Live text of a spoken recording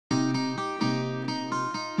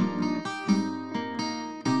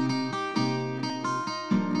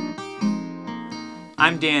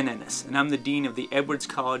I'm Dan Ennis, and I'm the Dean of the Edwards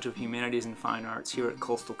College of Humanities and Fine Arts here at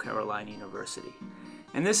Coastal Carolina University.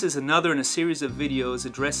 And this is another in a series of videos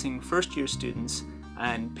addressing first-year students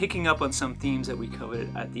and picking up on some themes that we covered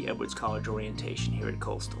at the Edwards College orientation here at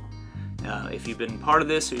Coastal. If you've been part of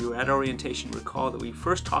this or you were at orientation, recall that we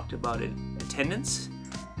first talked about attendance,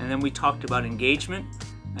 and then we talked about engagement,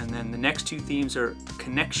 and then the next two themes are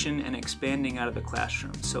connection and expanding out of the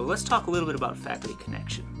classroom. So let's talk a little bit about faculty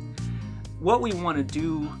connection. What we want to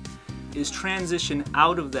do is transition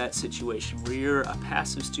out of that situation where you're a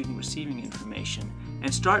passive student receiving information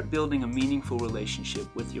and start building a meaningful relationship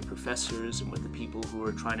with your professors and with the people who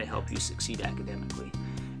are trying to help you succeed academically.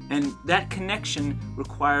 And that connection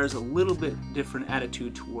requires a little bit different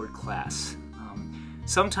attitude toward class.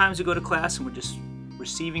 Sometimes we go to class and we're just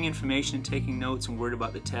receiving information and taking notes and worried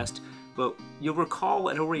about the test, but you'll recall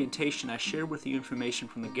at orientation I shared with you information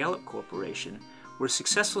from the Gallup Corporation where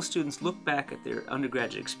successful students look back at their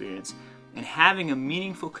undergraduate experience and having a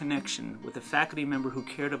meaningful connection with a faculty member who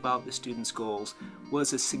cared about the student's goals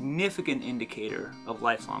was a significant indicator of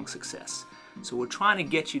lifelong success. So we're trying to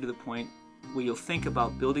get you to the point where you'll think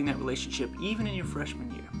about building that relationship even in your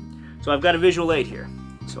freshman year. So I've got a visual aid here.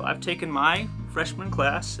 So I've taken my freshman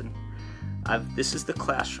class and this is the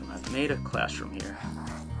classroom. I've made a classroom here.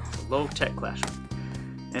 It's a low-tech classroom.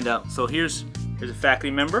 And so here's a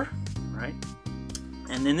faculty member, right?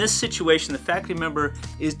 And in this situation, the faculty member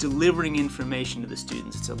is delivering information to the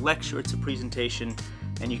students. It's a lecture, it's a presentation,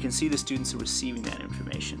 and you can see the students are receiving that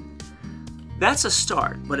information. That's a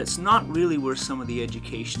start, but it's not really where some of the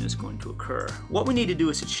education is going to occur. What we need to do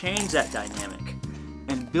is to change that dynamic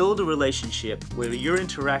and build a relationship where you're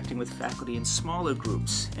interacting with faculty in smaller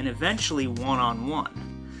groups and eventually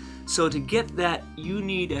one-on-one. So to get that, you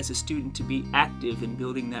need as a student to be active in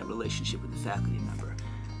building that relationship with the faculty member.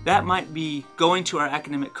 That might be going to our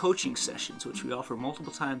academic coaching sessions, which we offer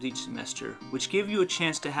multiple times each semester, which give you a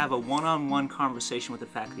chance to have a one-on-one conversation with a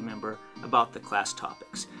faculty member about the class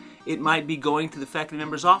topics. It might be going to the faculty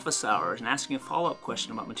member's office hours and asking a follow-up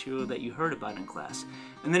question about material that you heard about in class.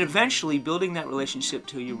 And then eventually building that relationship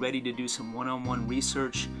till you're ready to do some one-on-one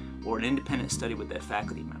research or an independent study with that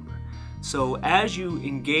faculty member. So as you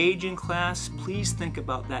engage in class, please think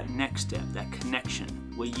about that next step, that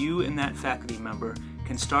connection, where you and that faculty member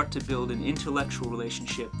can start to build an intellectual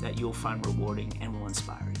relationship that you'll find rewarding and will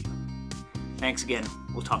inspire you. Thanks again.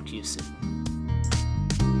 We'll talk to you soon.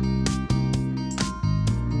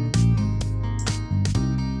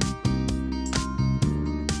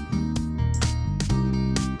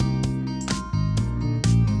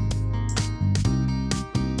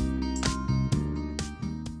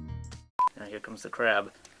 Now here comes the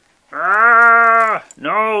crab. Ah!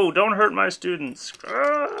 No, don't hurt my students.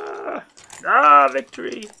 Ah! Ah,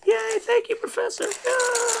 victory! Yay, thank you, Professor!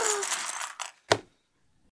 Ah!